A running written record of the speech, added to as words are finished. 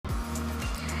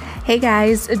Hey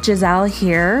guys, Giselle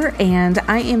here, and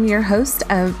I am your host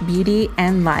of Beauty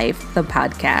and Life, the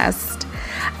podcast,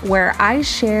 where I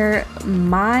share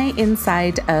my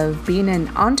insight of being an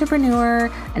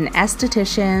entrepreneur, an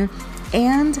esthetician,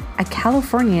 and a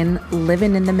Californian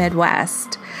living in the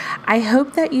Midwest. I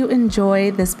hope that you enjoy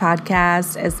this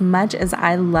podcast as much as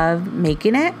I love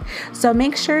making it. So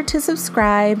make sure to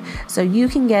subscribe so you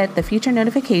can get the future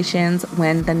notifications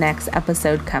when the next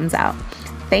episode comes out.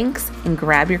 Thanks, and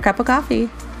grab your cup of coffee.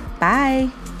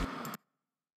 Bye.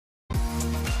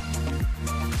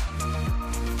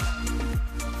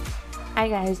 Hi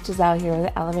guys, Giselle here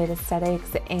with Elevate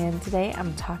Aesthetics, and today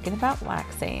I'm talking about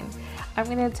waxing. I'm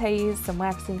going to tell you some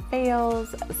waxing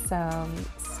fails, some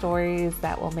stories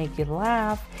that will make you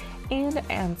laugh, and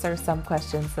answer some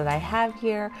questions that I have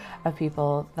here of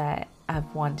people that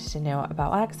have wanted to know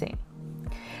about waxing.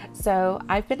 So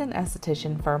I've been an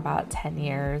esthetician for about 10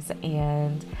 years,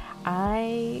 and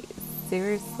I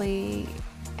seriously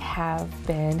have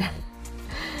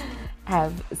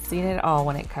seen it all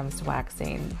when it comes to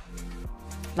waxing.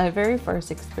 My very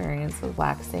first experience with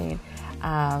waxing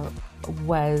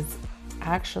was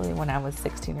actually when I was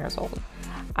 16 years old.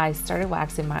 I started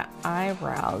waxing my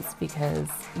eyebrows because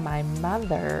my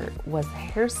mother was a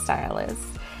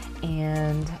hairstylist,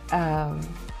 and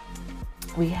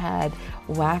we had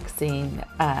waxing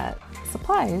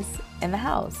supplies in the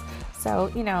house. So,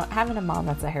 having a mom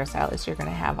that's a hairstylist, you're going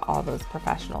to have all those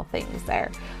professional things there.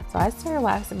 So I started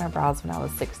waxing my brows when I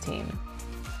was 16.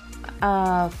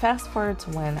 Fast forward to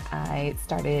when I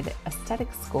started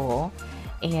aesthetic school,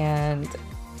 and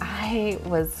I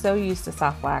was so used to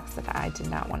soft wax that I did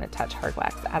not want to touch hard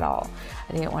wax at all.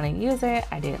 I didn't want to use it.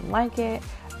 I didn't like it.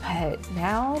 But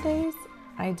nowadays,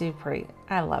 I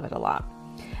love it a lot.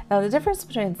 Now, the difference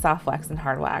between soft wax and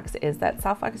hard wax is that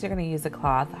soft wax, you're going to use a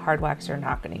cloth. Hard wax, you're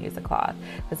not going to use a cloth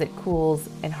because it cools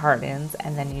and hardens,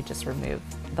 and then you just remove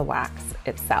the wax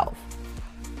itself.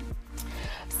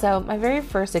 So my very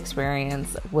first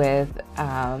experience with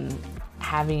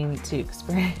having to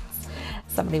experience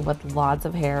somebody with lots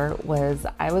of hair was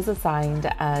I was assigned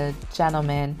a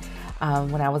gentleman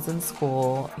when I was in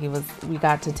school. We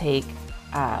got to take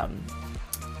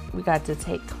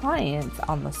clients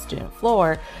on the student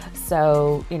floor,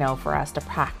 so for us to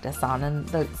practice on, and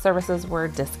the services were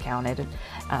discounted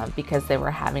because they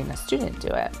were having a student do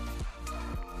it.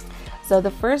 So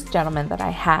the first gentleman that I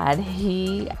had,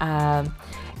 he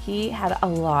had a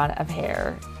lot of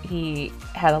hair. He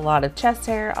had a lot of chest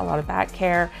hair, a lot of back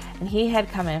hair, and he had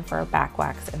come in for a back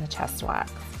wax and a chest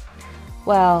wax.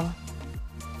 Well,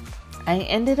 I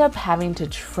ended up having to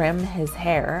trim his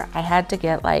hair. I had to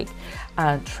get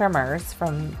trimmers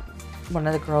from one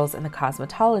of the girls in the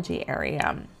cosmetology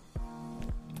area.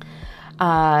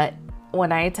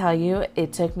 When I tell you,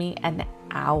 it took me an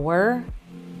hour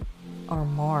or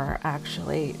more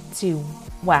actually to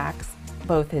wax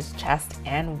both his chest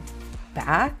and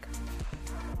back.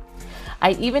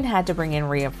 I even had to bring in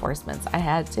reinforcements. I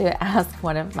had to ask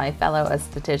one of my fellow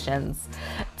estheticians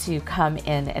to come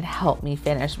in and help me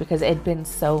finish because it had been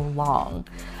so long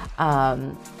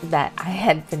that I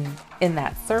had been in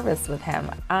that service with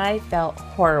him. I felt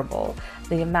horrible.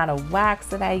 The amount of wax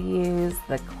that I used,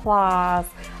 the cloths,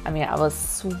 I was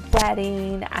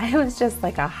sweating. I was just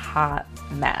like a hot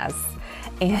mess.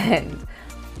 And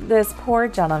this poor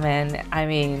gentleman,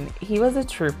 he was a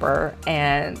trooper,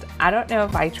 and I don't know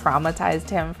if I traumatized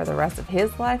him for the rest of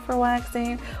his life for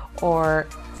waxing, or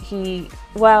he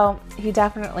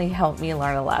definitely helped me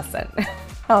learn a lesson.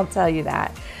 I'll tell you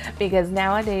that, because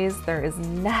nowadays there is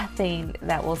nothing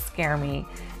that will scare me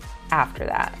after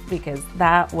that, because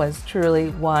that was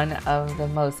truly one of the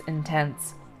most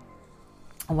intense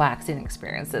waxing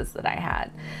experiences that I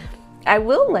had. I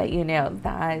will let you know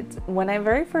that when I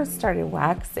very first started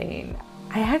waxing,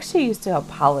 I actually used to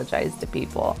apologize to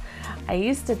people. I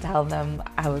used to tell them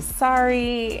I was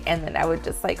sorry, and then I would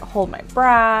just hold my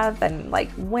breath and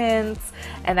wince.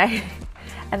 And I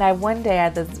one day I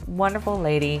had this wonderful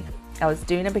lady. I was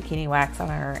doing a bikini wax on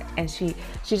her, and she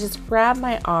just grabbed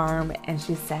my arm and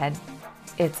she said,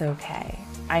 "It's okay.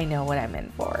 I know what I'm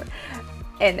in for."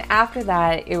 And after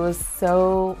that, it was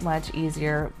so much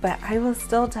easier. But I will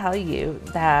still tell you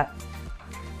that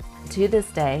to this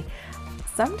day,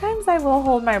 sometimes I will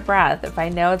hold my breath if I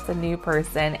know it's a new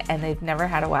person and they've never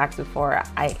had a wax before.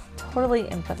 I totally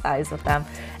empathize with them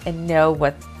and know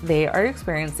what they are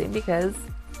experiencing because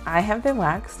I have been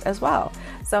waxed as well.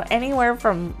 So anywhere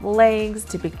from legs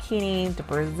to bikini to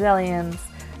Brazilians,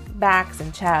 backs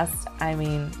and chests,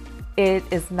 it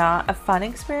is not a fun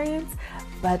experience,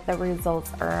 but the results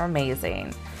are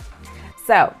amazing.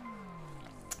 So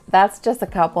that's just a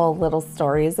couple little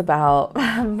stories about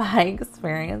my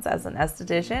experience as an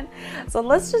esthetician. So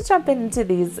let's just jump into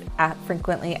these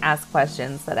frequently asked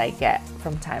questions that I get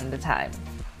from time to time.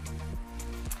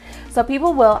 So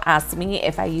people will ask me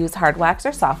if I use hard wax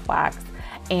or soft wax,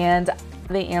 and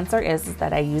the answer is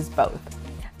that I use both.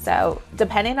 So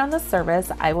depending on the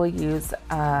service, I will use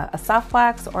a soft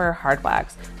wax or a hard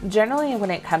wax. Generally,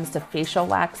 when it comes to facial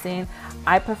waxing,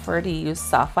 I prefer to use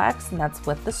soft wax, and that's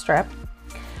with the strip.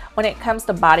 When it comes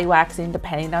to body waxing,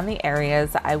 depending on the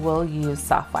areas, I will use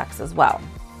soft wax as well.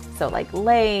 So like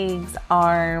legs,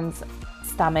 arms,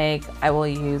 stomach, I will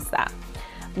use that.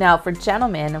 Now for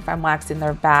gentlemen, if I'm waxing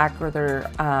their back or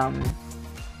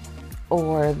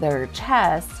their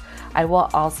chest, I will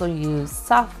also use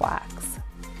soft wax.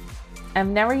 I've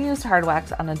never used hard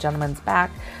wax on a gentleman's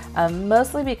back,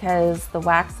 mostly because the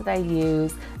wax that I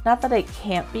use, not that it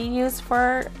can't be used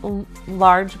for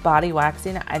large body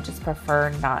waxing, I just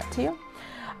prefer not to.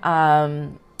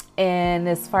 And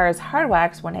as far as hard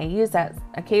wax, when I use that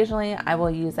occasionally, I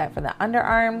will use that for the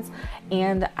underarms,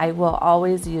 and I will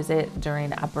always use it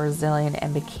during a Brazilian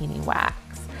and bikini wax.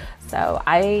 So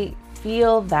I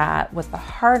feel that with the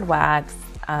hard wax,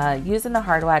 using the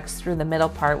hard wax through the middle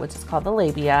part, which is called the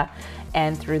labia,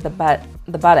 and through the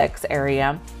buttocks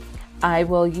area, I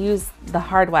will use the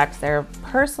hard wax there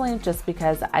personally, just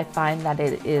because I find that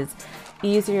it is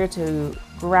easier to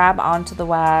grab onto the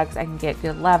wax. I can get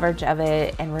good leverage of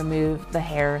it and remove the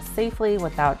hair safely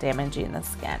without damaging the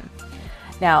skin.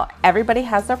 Now, everybody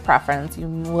has their preference. You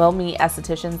will meet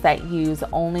estheticians that use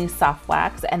only soft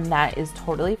wax, and that is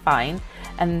totally fine,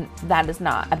 and that is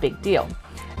not a big deal.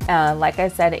 Like I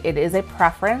said, it is a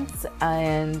preference,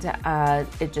 and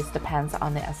it just depends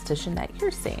on the esthetician that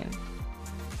you're seeing.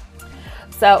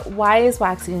 So why is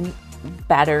waxing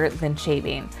better than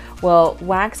shaving? Well,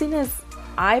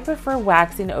 I prefer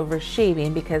waxing over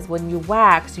shaving, because when you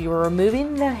wax, you're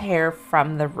removing the hair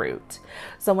from the root.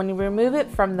 So when you remove it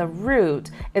from the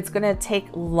root, it's going to take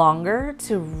longer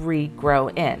to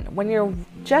regrow in. When you're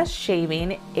just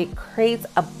shaving, it creates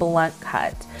a blunt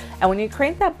cut. And when you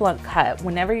create that blunt cut,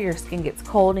 whenever your skin gets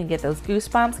cold and you get those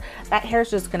goosebumps, that hair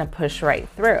is just going to push right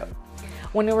through.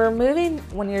 When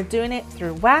you're doing it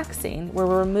through waxing, we're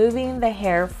removing the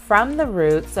hair from the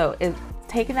root. So it's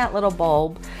taking that little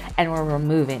bulb and we're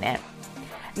removing it.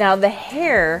 Now the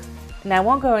hair, and I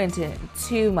won't go into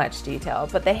too much detail,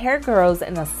 but the hair grows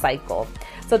in a cycle.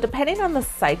 So depending on the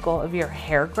cycle of your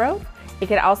hair growth, it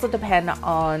could also depend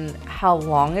on how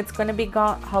long it's going to be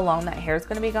gone, how long that hair is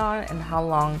going to be gone, and how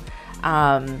long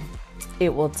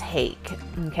it will take.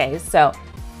 Okay, so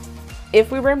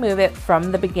if we remove it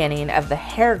from the beginning of the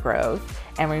hair growth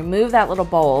and remove that little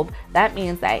bulb, that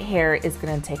means that hair is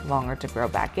going to take longer to grow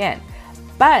back in.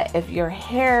 But if your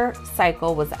hair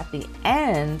cycle was at the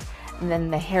end and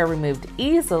then the hair removed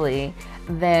easily,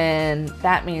 then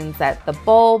that means that the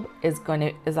bulb is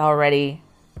already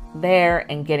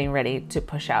there and getting ready to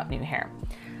push out new hair.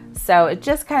 So it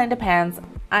just kind of depends.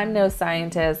 I'm no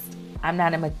scientist. I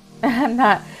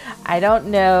don't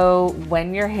know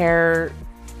when your hair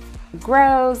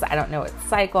grows. I don't know its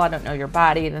cycle. I don't know your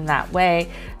body in that way.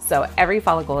 So every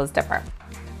follicle is different.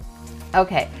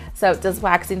 Okay, so does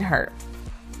waxing hurt?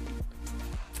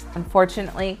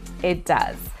 Unfortunately, it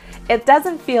does. It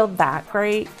doesn't feel that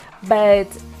great, but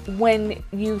when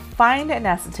you find an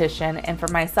esthetician, and for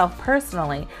myself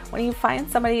personally, when you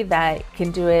find somebody that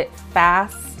can do it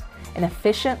fast and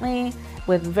efficiently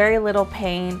with very little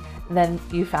pain, then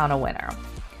you found a winner.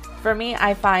 For me,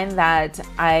 I find that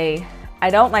I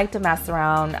don't like to mess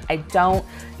around. I don't,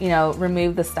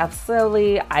 remove the stuff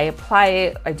slowly. I apply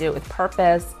it, I do it with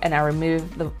purpose, and I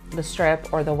remove the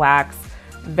strip or the wax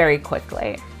very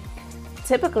quickly.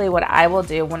 Typically what I will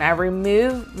do when I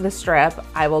remove the strip,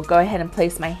 I will go ahead and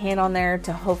place my hand on there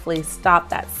to hopefully stop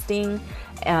that sting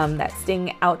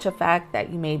ouch effect that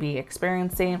you may be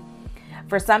experiencing.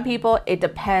 For some people, it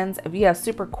depends. If you have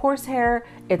super coarse hair,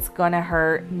 it's gonna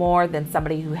hurt more than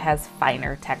somebody who has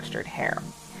finer textured hair.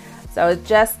 So it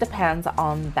just depends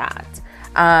on that.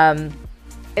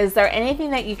 Is there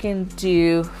anything that you can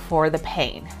do for the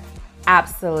pain?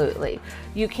 Absolutely.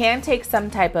 You can take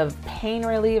some type of pain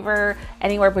reliever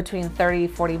anywhere between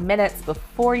 30-40 minutes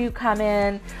before you come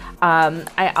in.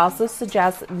 I also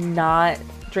suggest not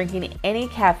drinking any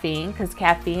caffeine, because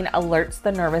caffeine alerts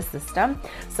the nervous system.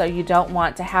 So you don't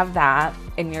want to have that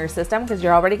in your system, because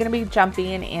you're already going to be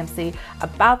jumpy and antsy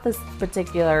about this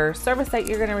particular service that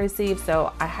you're going to receive.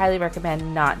 So I highly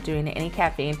recommend not doing any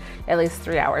caffeine at least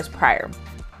 3 hours prior,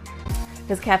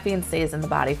 because caffeine stays in the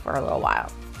body for a little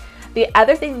while. The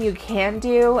other thing you can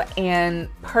do, and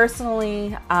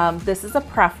personally, this is a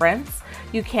preference,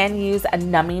 You can use a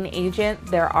numbing agent.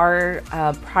 There are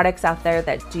products out there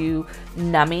that do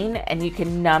numbing, and you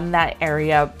can numb that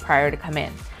area prior to come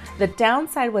in. The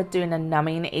downside with doing a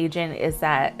numbing agent is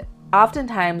that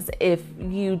oftentimes if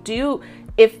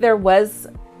there was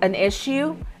an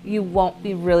issue, you won't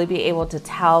really be able to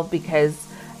tell because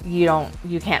you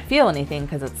can't feel anything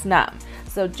because it's numb.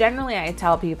 So generally I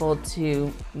tell people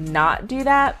to not do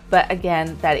that, but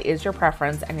again, that is your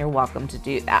preference and you're welcome to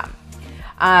do that.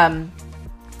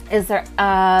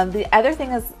 The other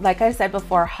thing is, like I said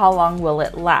before, how long will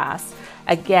it last?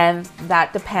 Again,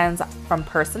 that depends from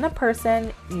person to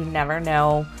person. You never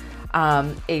know.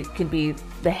 It could be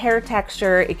the hair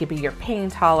texture, it could be your pain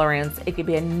tolerance, it could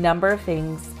be a number of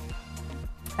things.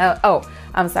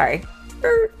 I'm sorry.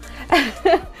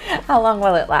 How long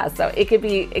will it last? So it could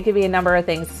be a number of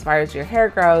things as far as your hair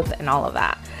growth and all of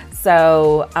that.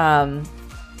 So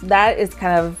that is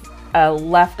kind of a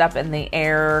left up in the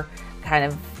air kind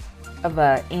of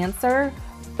a answer.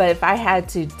 But if I had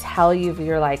to tell you, if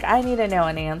you're like, I need to know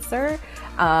an answer,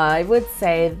 I would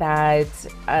say that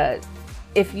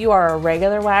if you are a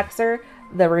regular waxer,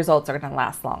 the results are going to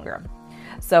last longer.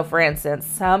 So for instance,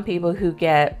 some people who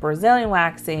get Brazilian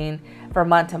waxing from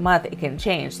month to month, it can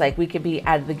change. Like we could be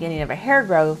at the beginning of a hair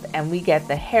growth and we get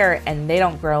the hair and they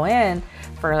don't grow in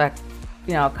for like,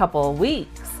 a couple of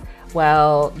weeks.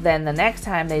 Well, then the next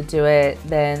time they do it,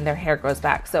 then their hair grows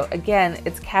back. So again,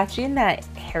 it's catching that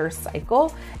hair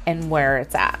cycle and where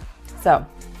it's at. So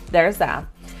there's that.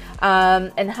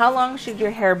 And how long should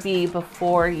your hair be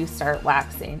before you start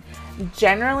waxing?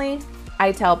 Generally,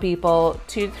 I tell people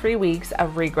 2 to 3 weeks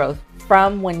of regrowth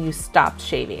from when you stopped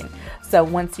shaving. So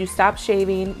once you stop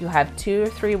shaving, you have 2 or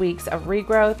 3 weeks of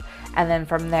regrowth. And then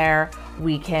from there,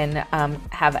 we can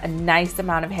have a nice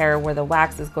amount of hair where the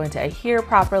wax is going to adhere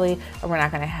properly and we're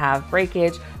not going to have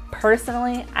breakage.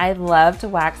 Personally, I love to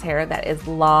wax hair that is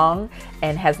long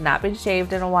and has not been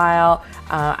shaved in a while.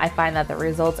 I find that the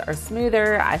results are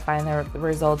smoother. I find that the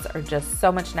results are just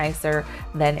so much nicer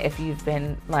than if you've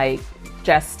been like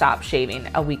just stopped shaving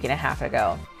a week and a half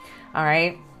ago. All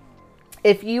right.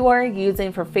 If you are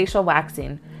using for facial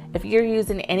waxing, if you're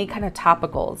using any kind of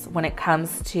topicals when it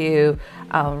comes to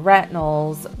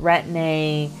retinols,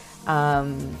 Retin-A,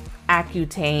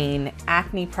 Accutane,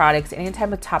 acne products, any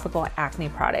type of topical acne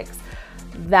products,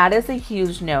 that is a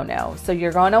huge no-no. So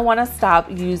you're going to want to stop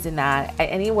using that at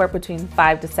anywhere between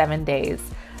 5 to 7 days.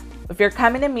 If you're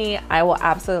coming to me, I will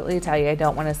absolutely tell you I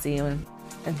don't want to see you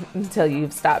until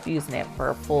you've stopped using it for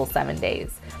a full 7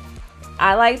 days.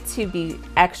 I like to be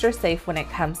extra safe when it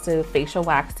comes to facial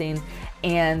waxing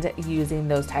and using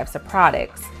those types of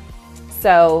products.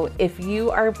 So if you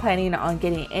are planning on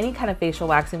getting any kind of facial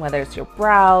waxing, whether it's your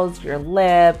brows, your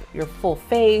lip, your full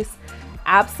face,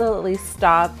 absolutely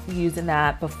stop using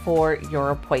that before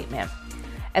your appointment.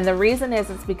 And the reason is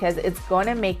because it's going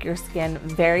to make your skin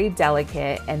very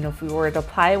delicate. And if we were to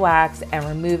apply wax and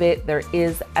remove it, there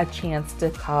is a chance to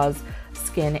cause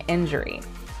skin injury.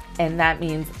 And that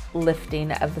means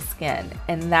lifting of the skin.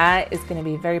 And that is going to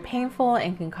be very painful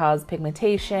and can cause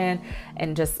pigmentation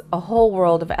and just a whole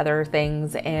world of other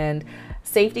things. And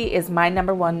safety is my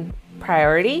 #1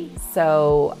 priority.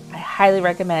 So I highly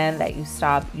recommend that you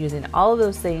stop using all of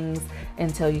those things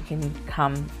until you can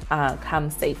come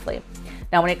safely.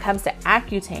 Now, when it comes to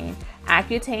Accutane,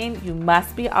 you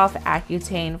must be off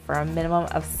Accutane for a minimum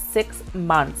of 6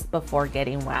 months before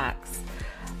getting wax.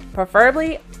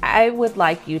 Preferably, I would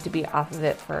like you to be off of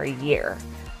it for a year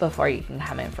before you can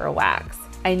come in for a wax.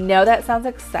 I know that sounds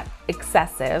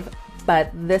excessive,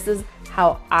 but this is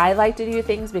how I like to do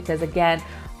things because, again,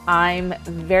 I'm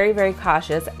very, very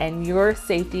cautious and your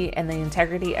safety and the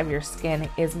integrity of your skin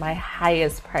is my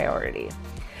highest priority.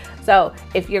 So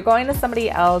if you're going to somebody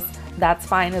else, that's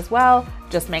fine as well.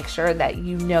 Just make sure that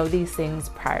you know these things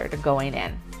prior to going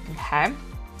in, okay?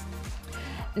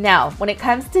 Now, when it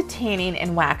comes to tanning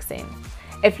and waxing,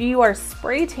 if you are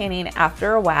spray tanning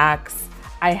after a wax,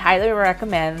 I highly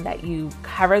recommend that you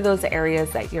cover those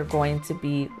areas that you're going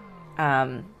to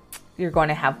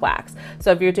have wax.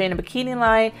 So if you're doing a bikini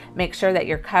line, make sure that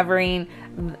you're covering,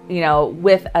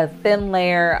 with a thin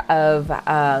layer of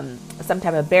some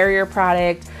type of barrier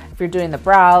product. If you're doing the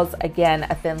brows, again,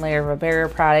 a thin layer of a barrier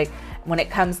product. When it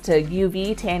comes to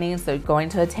UV tanning, so going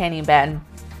to a tanning bed,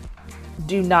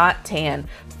 do not tan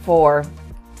for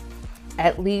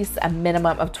at least a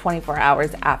minimum of 24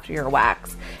 hours after your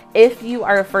wax. If you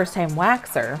are a first-time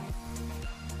waxer,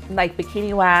 like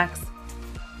bikini wax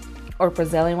or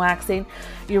Brazilian waxing,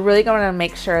 you're really going to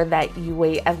make sure that you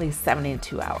wait at least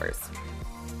 72 hours.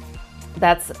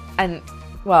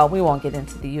 Well, we won't get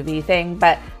into the UV thing,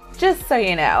 but just so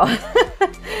you know,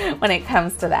 when it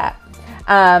comes to that.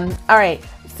 All right,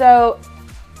 so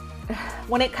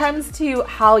when it comes to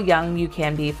how young you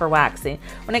can be for waxing,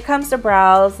 when it comes to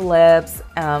brows, lips,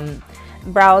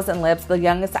 brows and lips, the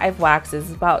youngest I've waxed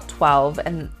is about 12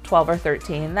 or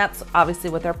 13. That's obviously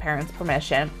with their parents'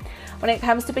 permission. When it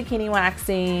comes to bikini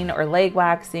waxing or leg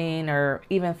waxing or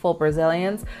even full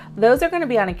Brazilians, those are going to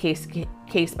be on a case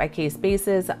by case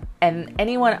basis. And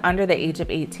anyone under the age of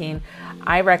 18,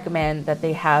 I recommend that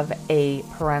they have a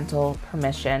parental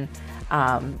permission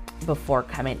before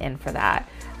coming in for that.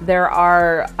 There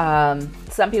are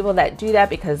some people that do that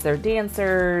because they're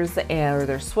dancers or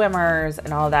they're swimmers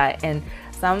and all that. And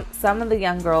some of the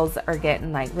young girls are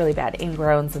getting like really bad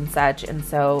ingrowns and such. And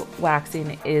so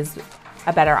waxing is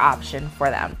a better option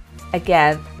for them.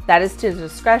 Again, that is to the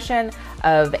discretion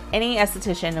of any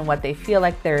esthetician and what they feel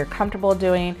like they're comfortable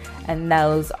doing. And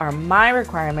those are my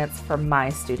requirements for my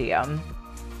studio.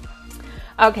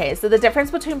 Okay, so the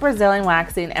difference between Brazilian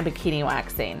waxing and bikini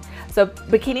waxing. So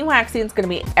bikini waxing is going to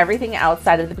be everything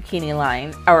outside of the bikini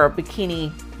line or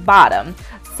bikini bottom.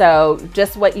 So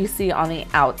just what you see on the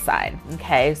outside.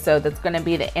 Okay, so that's going to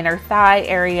be the inner thigh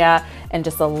area and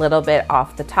just a little bit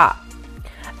off the top.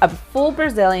 A full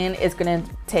Brazilian is going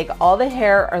to take all the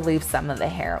hair or leave some of the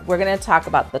hair. We're going to talk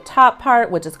about the top part,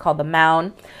 which is called the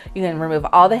mound. You can remove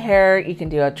all the hair. You can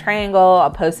do a triangle, a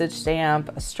postage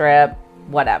stamp, a strip,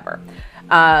 whatever.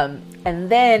 And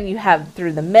then you have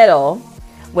through the middle,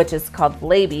 which is called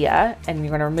labia, and you're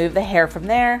going to remove the hair from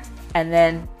there and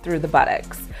then through the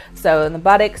buttocks. So in the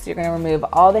buttocks, you're going to remove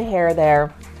all the hair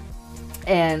there.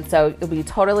 And so you'll be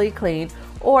totally clean.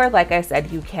 Or like I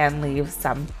said, you can leave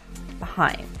some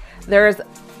behind. There's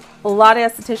a lot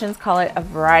of estheticians call it a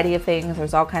variety of things.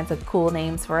 There's all kinds of cool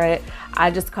names for it.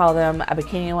 I just call them a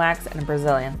bikini wax and a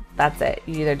Brazilian. That's it.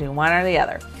 You either do one or the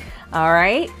other. All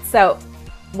right. So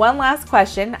one last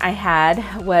question I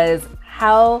had was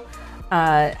how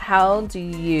do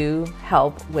you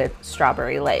help with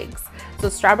strawberry legs? So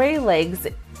strawberry legs,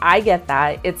 I get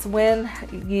that. It's when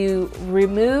you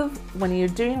remove, when you're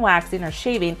doing waxing or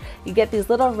shaving, you get these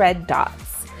little red dots.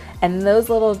 And those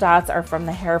little dots are from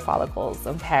the hair follicles,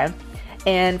 okay?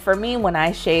 And for me, when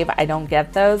I shave, I don't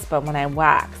get those, but when I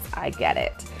wax, I get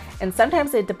it. And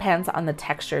sometimes it depends on the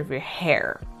texture of your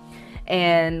hair.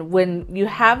 And when you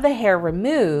have the hair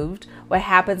removed, what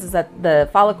happens is that the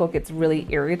follicle gets really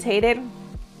irritated.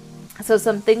 So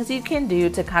some things you can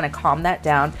do to kind of calm that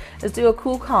down is do a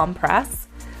cool compress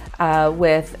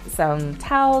with some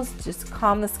towels, just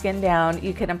calm the skin down.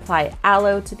 You can apply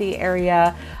aloe to the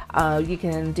area. You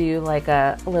can do like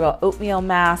a little oatmeal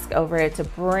mask over it to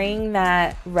bring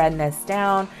that redness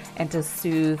down and to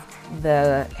soothe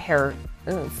the hair,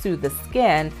 soothe the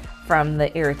skin from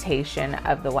the irritation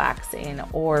of the waxing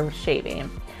or shaving.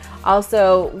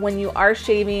 Also, when you are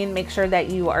shaving, make sure that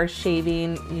you are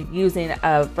shaving using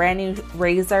a brand new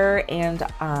razor and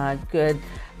good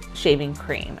shaving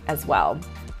cream as well.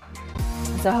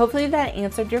 So hopefully that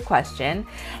answered your question.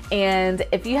 And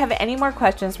if you have any more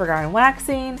questions regarding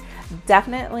waxing,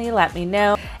 definitely let me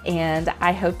know. And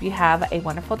I hope you have a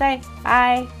wonderful day.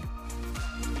 Bye.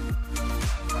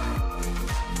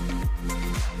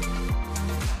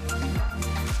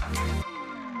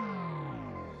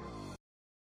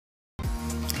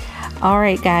 All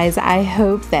right, guys, I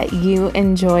hope that you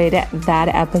enjoyed that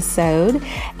episode.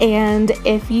 And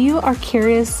if you are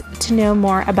curious to know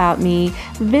more about me,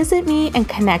 visit me and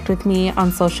connect with me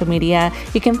on social media.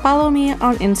 You can follow me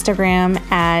on Instagram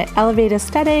at Elevate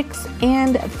Aesthetics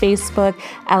and Facebook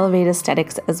Elevate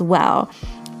Aesthetics as well.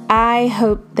 I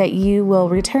hope that you will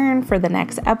return for the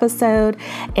next episode.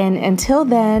 And until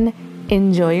then,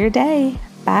 enjoy your day.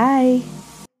 Bye.